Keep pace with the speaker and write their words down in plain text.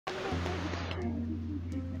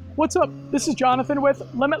What's up? This is Jonathan with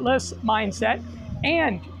Limitless Mindset,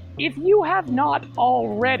 and if you have not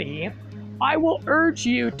already, I will urge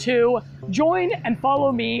you to join and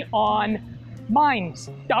follow me on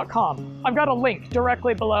minds.com. I've got a link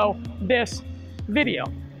directly below this video.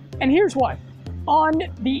 And here's why. On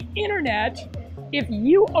the internet, if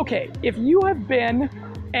you have been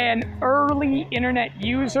an early internet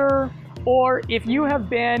user, or if you have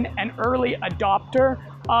been an early adopter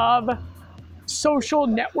of social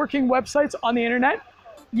networking websites on the internet,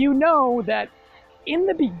 you know that in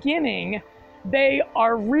the beginning, they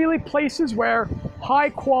are really places where high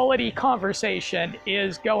quality conversation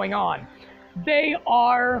is going on. They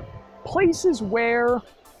are places where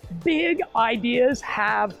big ideas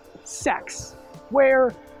have sex,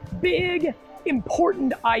 where big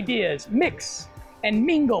important ideas mix and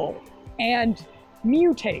mingle and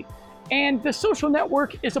mutate. And the social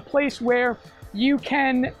network is a place where you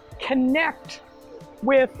can connect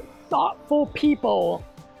with thoughtful people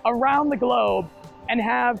around the globe and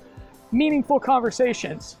have meaningful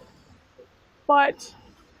conversations. But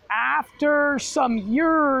after some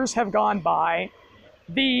years have gone by,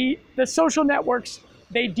 the social networks,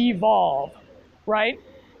 they devolve, right?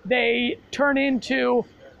 They turn into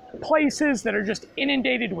places that are just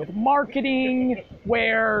inundated with marketing,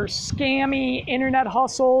 where scammy internet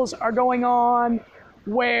hustles are going on,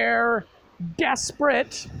 where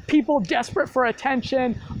people desperate for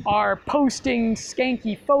attention are posting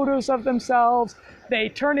skanky photos of themselves. They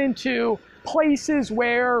turn into places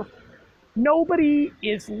where nobody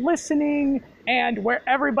is listening and where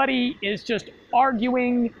everybody is just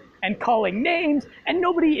arguing and calling names, and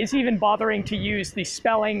nobody is even bothering to use the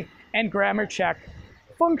spelling and grammar check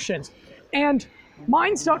functions. And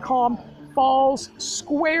minds.com falls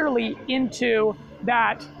squarely into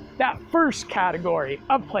that first category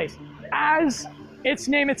of place. As its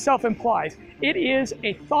name itself implies, it is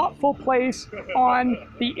a thoughtful place on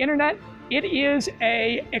the internet. It is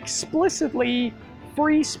a explicitly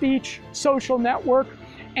free speech social network,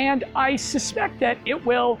 and I suspect that it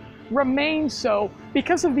will remain so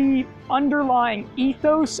because of the underlying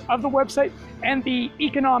ethos of the website and the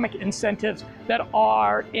economic incentives that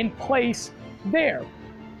are in place there.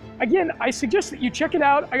 Again, I suggest that you check it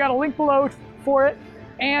out. I got a link below for it,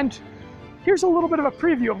 and here's a little bit of a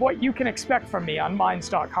preview of what you can expect from me on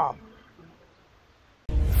minds.com.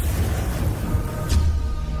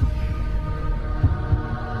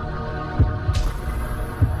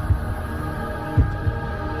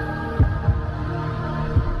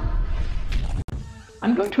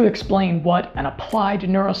 I'm going to explain what an applied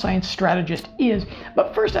neuroscience strategist is,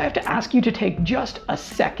 but first I have to ask you to take just a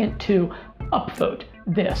second to upvote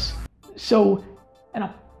this. So, an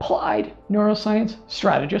applied neuroscience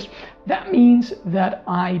strategist, that means that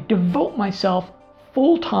I devote myself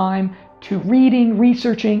full-time to reading,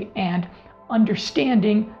 researching, and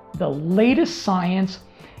understanding the latest science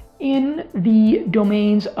in the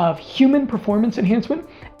domains of human performance enhancement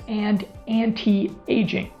and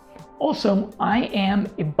anti-aging. Also, I am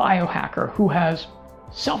a biohacker who has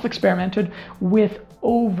self-experimented with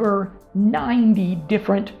over 90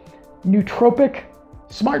 different nootropic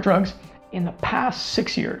smart drugs in the past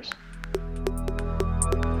 6 years.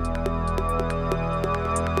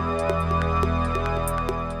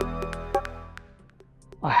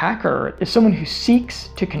 A hacker is someone who seeks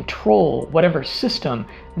to control whatever system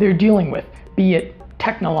they're dealing with, be it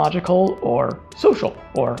technological or social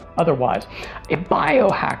or otherwise. A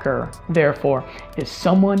biohacker, therefore, is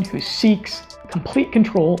someone who seeks complete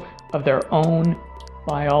control of their own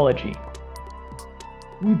biology.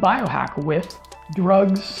 We biohack with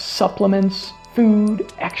drugs, supplements,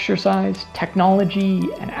 food, exercise, technology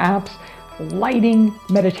and apps, lighting,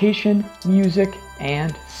 meditation, music,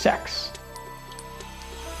 and sex.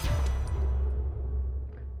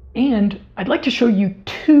 And I'd like to show you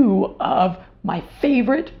two of my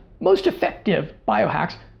favorite, most effective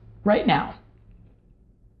biohacks right now.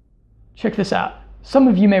 Check this out. Some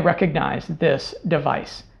of you may recognize this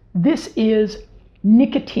device. This is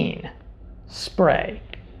nicotine spray,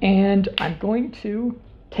 and I'm going to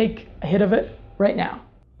take a hit of it right now.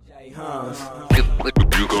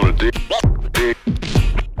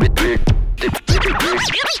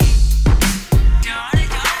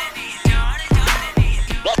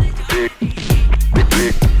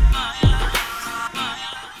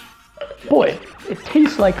 Boy, it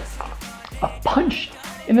tastes like a punch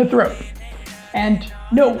in the throat. And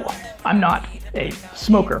no, I'm not a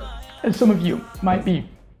smoker, as some of you might be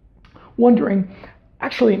wondering.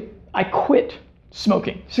 Actually, I quit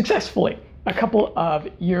smoking successfully a couple of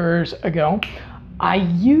years ago. I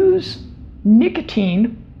use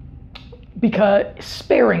nicotine because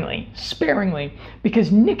sparingly,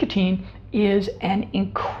 because nicotine is an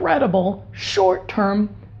incredible short-term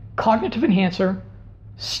cognitive enhancer,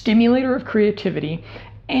 stimulator of creativity,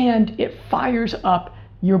 and it fires up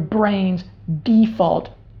your brain's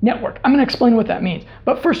default network. I'm going to explain what that means.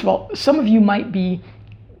 But first of all, some of you might be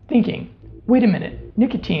thinking, wait a minute,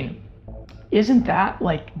 nicotine, isn't that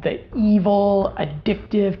like the evil,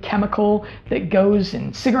 addictive chemical that goes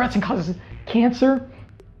in cigarettes and causes cancer?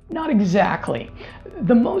 Not exactly.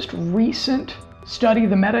 The most recent study,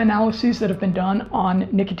 the meta-analyses that have been done on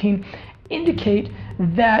nicotine, indicate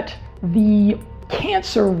that the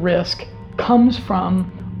cancer risk comes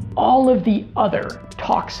from all of the other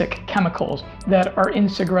toxic chemicals that are in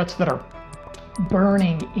cigarettes that are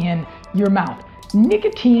burning in your mouth.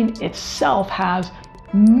 Nicotine itself has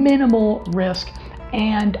minimal risk,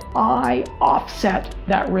 and I offset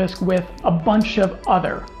that risk with a bunch of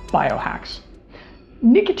other biohacks.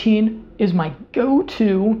 Nicotine is my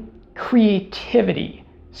go-to creativity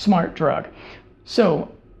smart drug.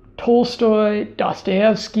 So Tolstoy,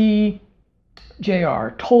 Dostoevsky,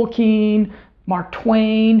 J.R. Tolkien, Mark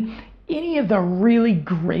Twain, any of the really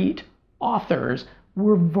great authors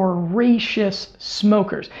were voracious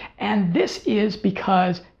smokers. And this is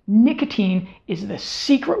because nicotine is the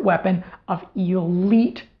secret weapon of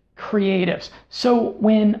elite creatives. So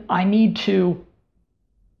when I need to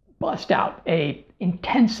bust out an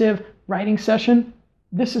intensive writing session,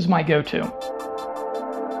 this is my go-to.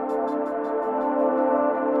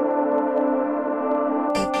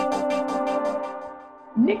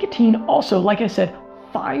 Nicotine also, like I said,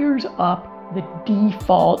 fires up the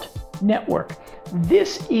default network.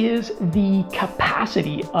 This is the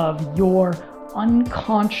capacity of your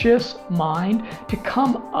unconscious mind to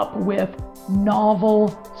come up with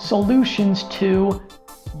novel solutions to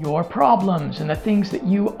your problems and the things that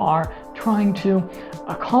you are trying to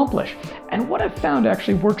accomplish. And what I've found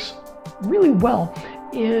actually works really well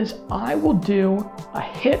is I will do a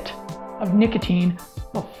hit of nicotine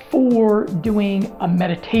before doing a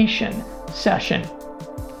meditation session.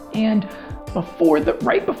 And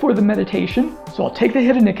right before the meditation, so I'll take the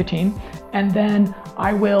hit of nicotine and then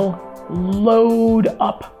I will load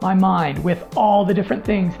up my mind with all the different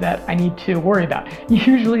things that I need to worry about.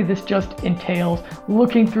 Usually this just entails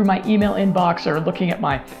looking through my email inbox or looking at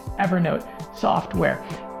my Evernote software.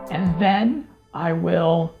 And then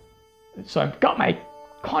so I've got my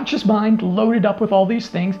conscious mind loaded up with all these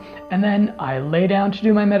things, and then I lay down to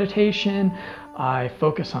do my meditation. I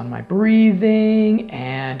focus on my breathing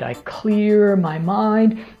and I clear my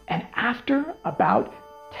mind. And after about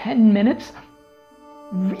 10 minutes,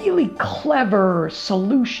 really clever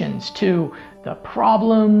solutions to the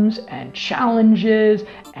problems and challenges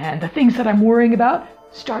and the things that I'm worrying about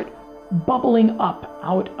start bubbling up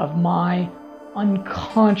out of my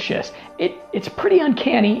unconscious. It's pretty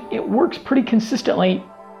uncanny. It works pretty consistently.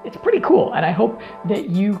 It's pretty cool, and I hope that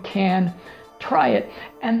you can try it.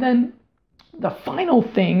 And then the final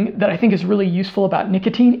thing that I think is really useful about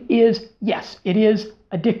nicotine is, yes, it is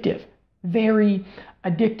addictive, very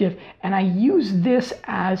addictive. And I use this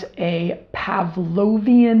as a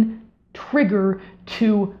Pavlovian trigger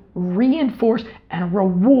to reinforce and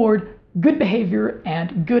reward good behavior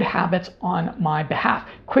and good habits on my behalf.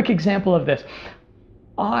 Quick example of this.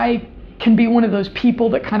 I can be one of those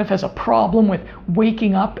people that kind of has a problem with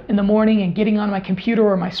waking up in the morning and getting on my computer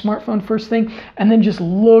or my smartphone first thing, and then just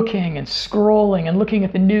looking and scrolling and looking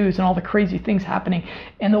at the news and all the crazy things happening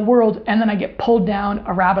in the world. And then I get pulled down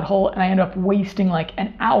a rabbit hole and I end up wasting like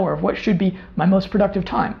an hour of what should be my most productive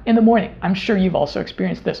time in the morning. I'm sure you've also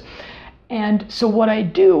experienced this. And so what I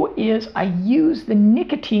do is I use the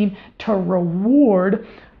nicotine to reward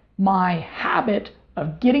my habit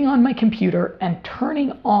of getting on my computer and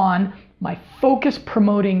turning on my focus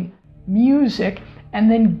promoting music and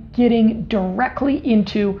then getting directly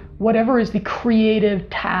into whatever is the creative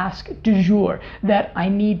task du jour that I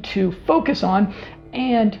need to focus on.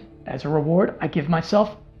 And as a reward, I give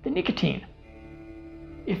myself the nicotine.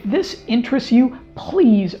 If this interests you,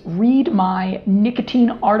 please read my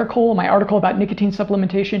nicotine article, my article about nicotine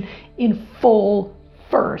supplementation in full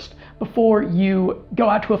first before you go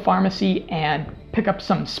out to a pharmacy and pick up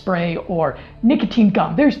some spray or nicotine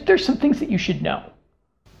gum. There's some things that you should know.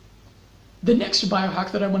 The next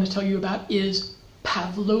biohack that I want to tell you about is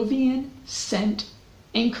Pavlovian scent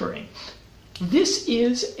anchoring. This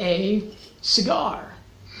is a cigar.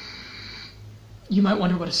 You might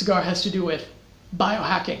wonder what a cigar has to do with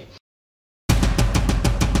biohacking.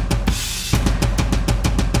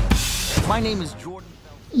 My name is Jordan.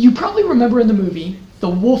 You probably remember in the movie The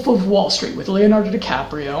Wolf of Wall Street with Leonardo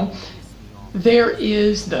DiCaprio, there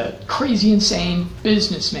is the crazy insane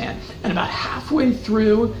businessman, and about halfway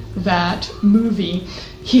through that movie,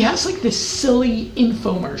 he has like this silly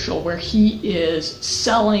infomercial where he is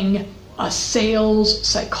selling a sales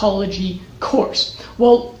psychology course.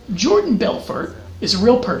 Well, Jordan Belfort is a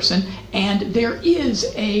real person, and there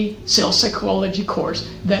is a sales psychology course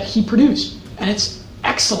that he produced, and it's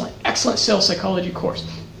excellent sales psychology course,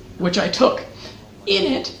 which I took.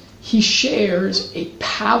 In it, he shares a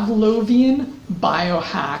Pavlovian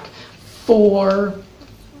biohack for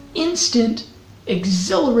instant,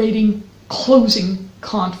 exhilarating closing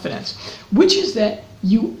confidence, which is that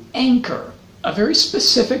you anchor a very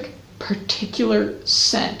specific, particular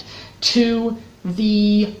scent to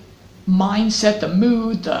the mindset, the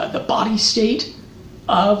mood, the body state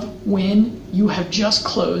of when you have just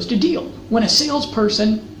closed a deal. When a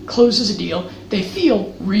salesperson closes a deal, they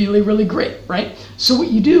feel really, really great, right? So what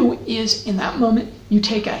you do is in that moment, you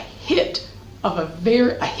take a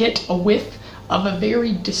whiff of a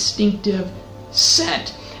very distinctive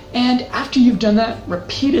scent. And after you've done that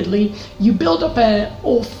repeatedly, you build up an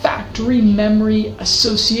olfactory memory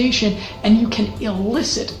association, and you can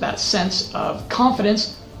elicit that sense of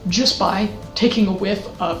confidence just by taking a whiff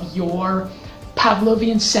of your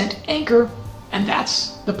Pavlovian scent anchor, and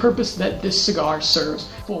that's the purpose that this cigar serves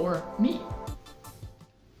for me.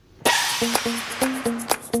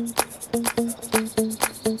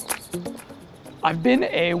 I've been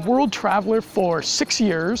a world traveler for 6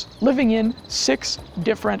 years, living in 6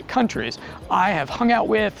 different countries. I have hung out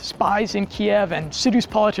with spies in Kiev and seduced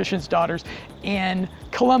politicians' daughters in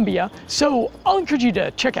Colombia. So I'll encourage you to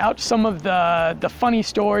check out some of the funny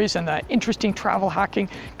stories and the interesting travel hacking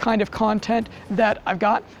kind of content that I've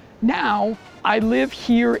got. Now, I live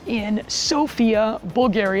here in Sofia,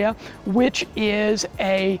 Bulgaria, which is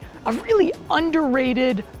a really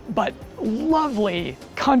underrated but lovely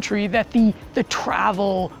country that the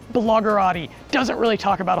travel bloggerati doesn't really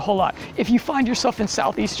talk about a whole lot. If you find yourself in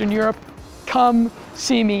Southeastern Europe, come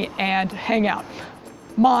see me and hang out.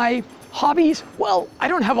 My hobbies, well, I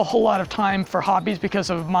don't have a whole lot of time for hobbies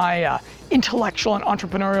because of my intellectual and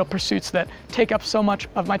entrepreneurial pursuits that take up so much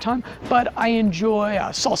of my time, but I enjoy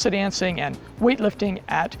salsa dancing and weightlifting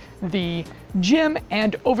at the gym,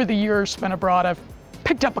 and over the years spent abroad, I've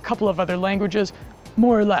picked up a couple of other languages,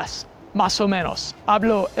 more or less, más o menos.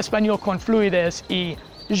 Hablo español con fluidez y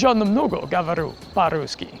yo немного говорю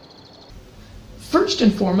по-русски. First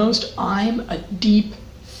and foremost, I'm a deep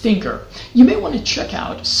thinker. You may want to check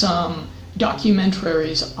out some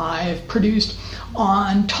documentaries I've produced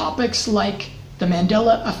on topics like the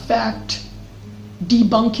Mandela effect,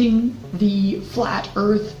 debunking the flat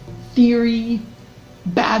earth theory,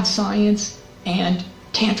 bad science, and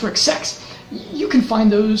tantric sex. You can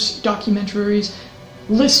find those documentaries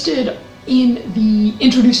listed in the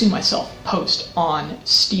Introducing Myself post on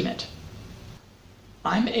Steemit.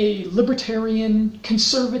 I'm a libertarian,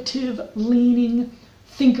 conservative leaning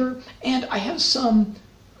thinker, and I have some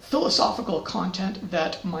philosophical content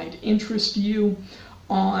that might interest you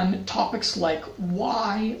on topics like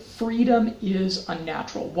why freedom is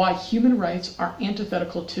unnatural, why human rights are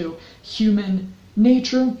antithetical to human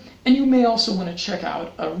nature, and you may also want to check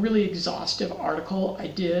out a really exhaustive article I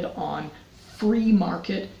did on free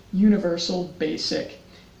market universal basic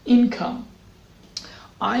income.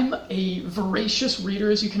 I'm a voracious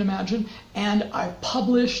reader, as you can imagine, and I've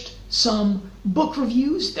published some book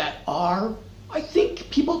reviews that are, I think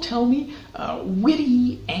people tell me,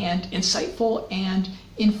 witty and insightful and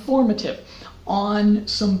informative on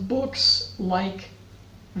some books like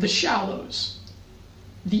The Shallows.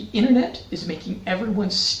 The internet is making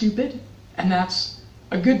everyone stupid, and that's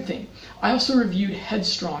a good thing. I also reviewed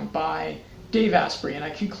Headstrong by Dave Asprey, and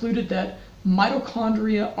I concluded that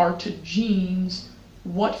mitochondria are to genes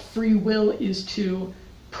what free will is to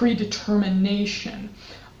predetermination.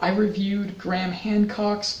 I reviewed Graham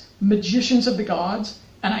Hancock's Magicians of the Gods,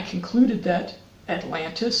 and I concluded that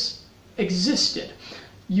Atlantis existed.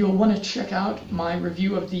 You'll want to check out my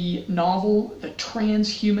review of the novel The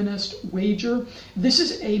Transhumanist Wager. This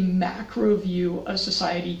is a macro view of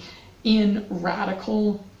society in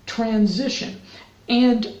radical transition.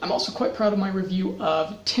 And I'm also quite proud of my review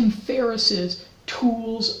of Tim Ferriss's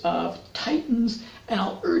Tools of Titans, and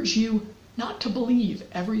I'll urge you not to believe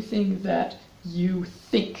everything that you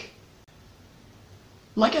think.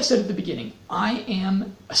 Like I said at the beginning, I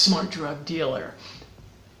am a smart drug dealer.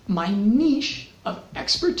 My niche of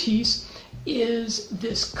expertise is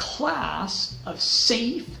this class of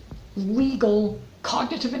safe, legal,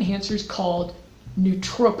 cognitive enhancers called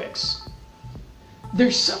nootropics.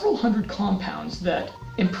 There's several hundred compounds that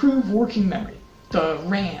improve working memory, the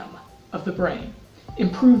RAM of the brain,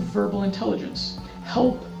 improve verbal intelligence,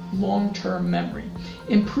 help long-term memory,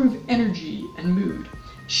 improve energy and mood,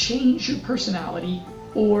 change your personality,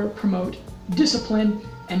 or promote discipline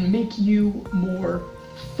and make you more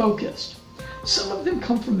focused. Some of them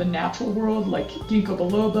come from the natural world, like ginkgo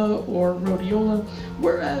biloba or rhodiola,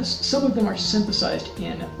 whereas some of them are synthesized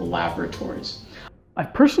in laboratories.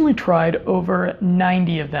 I've personally tried over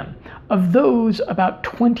 90 of them. Of those, about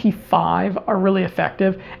 25 are really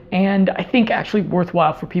effective and I think actually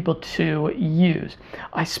worthwhile for people to use.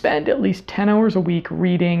 I spend at least 10 hours a week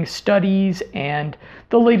reading studies and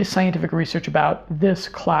the latest scientific research about this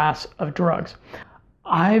class of drugs.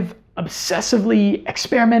 I've obsessively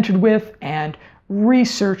experimented with and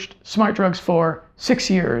researched smart drugs for 6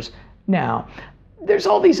 years now. There's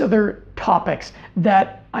all these other topics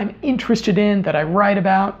that I'm interested in, that I write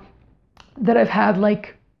about, that I've had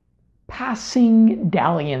like passing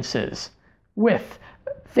dalliances with.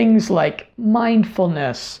 Things like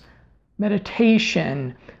mindfulness,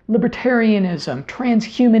 meditation, libertarianism,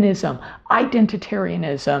 transhumanism,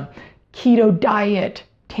 identitarianism, keto diet,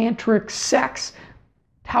 tantric sex,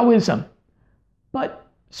 Taoism. But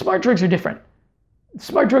smart drugs are different.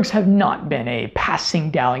 Smart drugs have not been a passing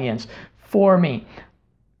dalliance for me.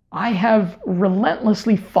 I have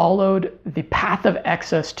relentlessly followed the path of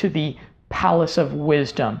excess to the palace of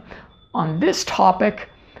wisdom. On this topic,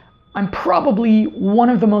 I'm probably one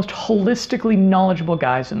of the most holistically knowledgeable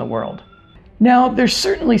guys in the world. Now, there's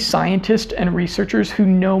certainly scientists and researchers who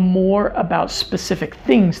know more about specific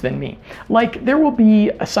things than me. Like, there will be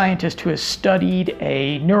a scientist who has studied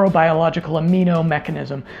a neurobiological amino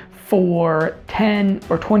mechanism for 10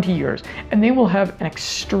 or 20 years, and they will have an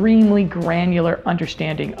extremely granular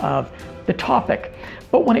understanding of the topic.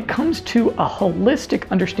 But when it comes to a holistic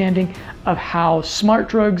understanding of how smart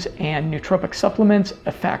drugs and nootropic supplements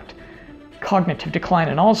affect cognitive decline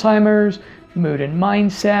in Alzheimer's, mood and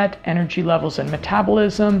mindset, energy levels and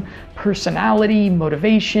metabolism, personality,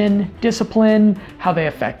 motivation, discipline, how they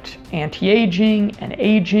affect anti-aging and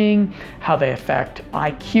aging, how they affect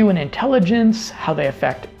IQ and intelligence, how they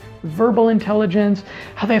affect verbal intelligence,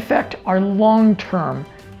 how they affect our long-term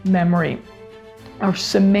memory, our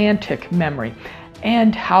semantic memory,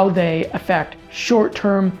 and how they affect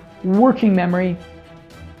short-term working memory,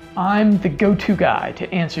 I'm the go-to guy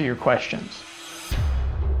to answer your questions.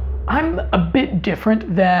 I'm a bit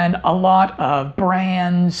different than a lot of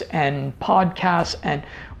brands and podcasts and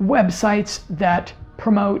websites that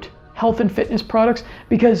promote health and fitness products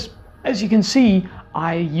because, as you can see,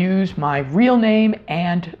 I use my real name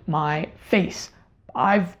and my face.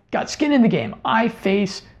 I've got skin in the game. I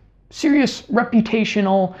face serious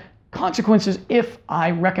reputational consequences if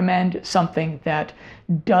I recommend something that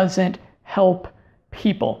doesn't help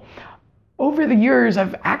people. Over the years,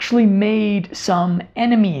 I've actually made some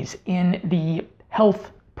enemies in the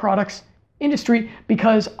health products industry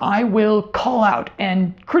because I will call out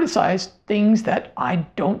and criticize things that I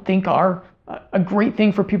don't think are a great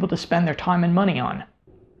thing for people to spend their time and money on.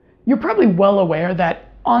 You're probably well aware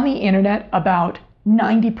that on the internet, about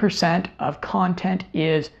 90% of content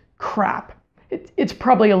is crap. It's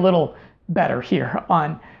probably a little better here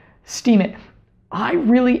on Steemit. I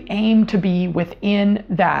really aim to be within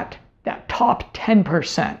that top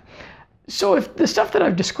 10%. So if the stuff that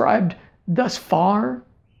I've described thus far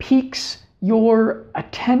piques your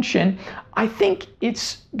attention, I think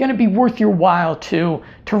it's going to be worth your while to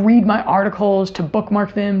read my articles, to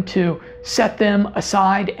bookmark them, to set them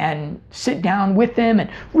aside and sit down with them and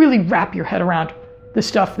really wrap your head around the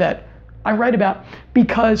stuff that I write about,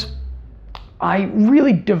 because I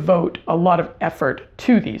really devote a lot of effort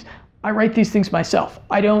to these. I write these things myself.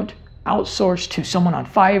 I don't outsource to someone on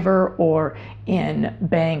Fiverr or in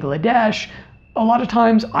Bangladesh. A lot of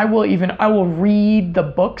times I will read the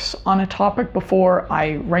books on a topic before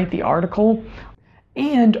I write the article.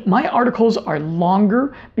 And my articles are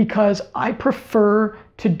longer because I prefer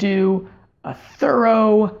to do a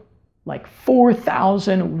thorough, like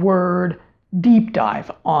 4,000 word deep dive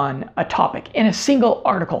on a topic in a single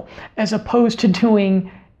article, as opposed to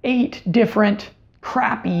doing 8 different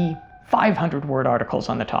crappy 500 word articles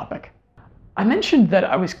on the topic. I mentioned that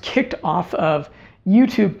I was kicked off of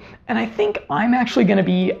YouTube, and I think I'm actually going to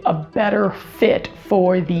be a better fit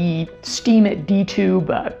for the Steemit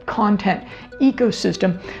DTube content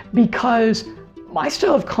ecosystem, because my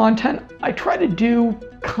style of content, I try to do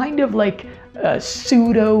kind of like a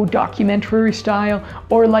pseudo documentary style,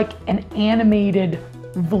 or like an animated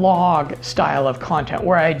vlog style of content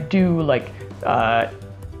where I do like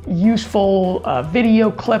useful video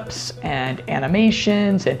clips and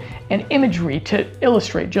animations and imagery to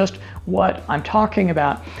illustrate just what I'm talking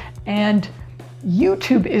about. And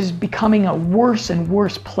YouTube is becoming a worse and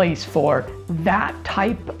worse place for that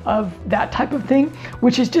type of thing,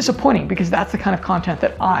 which is disappointing because that's the kind of content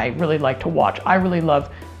that I really like to watch. I really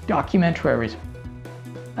love documentaries.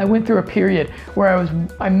 I went through a period where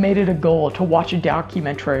I made it a goal to watch a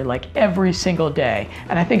documentary like every single day,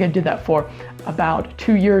 and I think I did that for about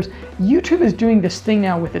 2 years. YouTube is doing this thing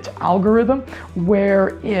now with its algorithm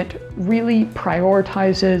where it really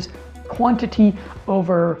prioritizes quantity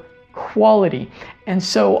over quality. And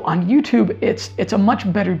so on YouTube, it's a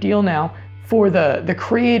much better deal now for the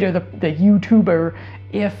creator, the YouTuber,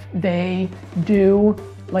 if they do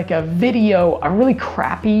like a video, a really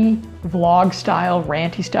crappy vlog style,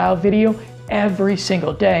 ranty style video every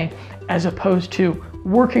single day, as opposed to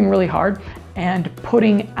working really hard and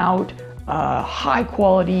putting out a high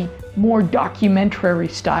quality, more documentary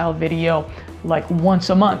style video like once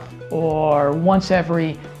a month or once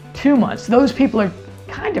every 2 months. Those people are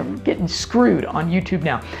kind of getting screwed on YouTube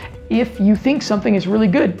now. If you think something is really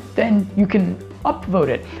good, then you can upvote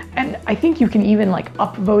it. And I think you can even like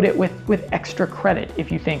upvote it with extra credit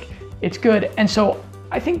if you think it's good. And so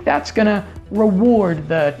I think that's gonna reward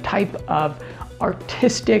the type of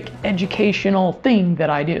artistic, educational thing that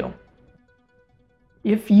I do.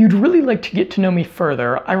 If you'd really like to get to know me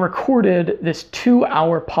further, I recorded this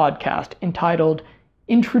 2-hour podcast entitled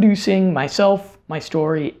Introducing Myself, My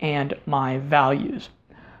Story, and My Values.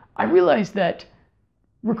 I realized that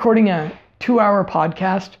recording a 2-hour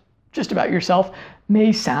podcast just about yourself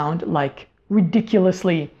may sound like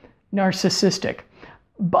ridiculously narcissistic,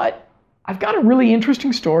 but I've got a really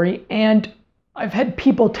interesting story, and I've had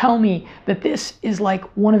people tell me that this is like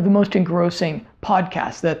one of the most engrossing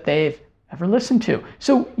podcasts that they've ever listened to.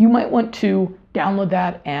 So you might want to download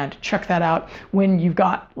that and check that out when you've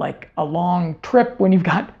got like a long trip, when you've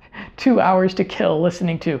got 2 hours to kill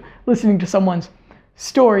listening to someone's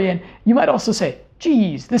story. And you might also say,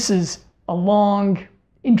 geez, this is a long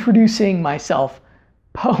introducing myself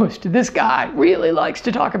post. This guy really likes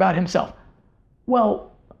to talk about himself.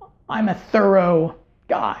 Well, I'm a thorough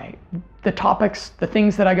guy. The topics, the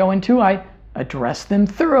things that I go into, I address them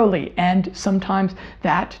thoroughly, and sometimes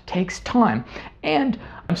that takes time. And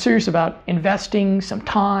I'm serious about investing some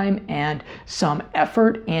time and some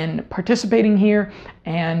effort in participating here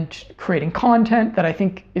and creating content that I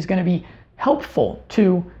think is going to be helpful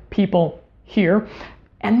to people here.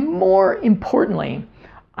 And more importantly,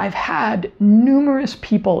 I've had numerous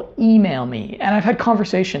people email me, and I've had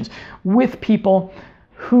conversations with people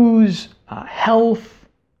whose health,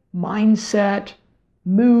 mindset,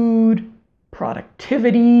 mood,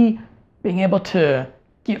 productivity, being able to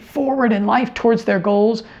get forward in life towards their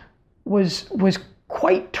goals was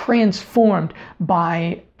quite transformed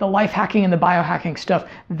by the life hacking and the biohacking stuff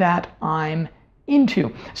that I'm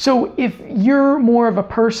into. So if you're more of a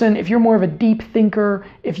person, if you're more of a deep thinker,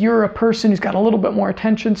 if you're a person who's got a little bit more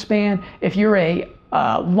attention span, if you're a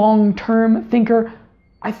long-term thinker,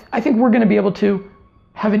 I think we're going to be able to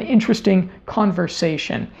have an interesting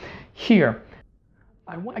conversation here.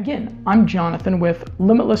 Again, I'm Jonathan with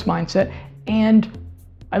Limitless Mindset, and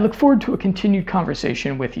I look forward to a continued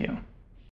conversation with you.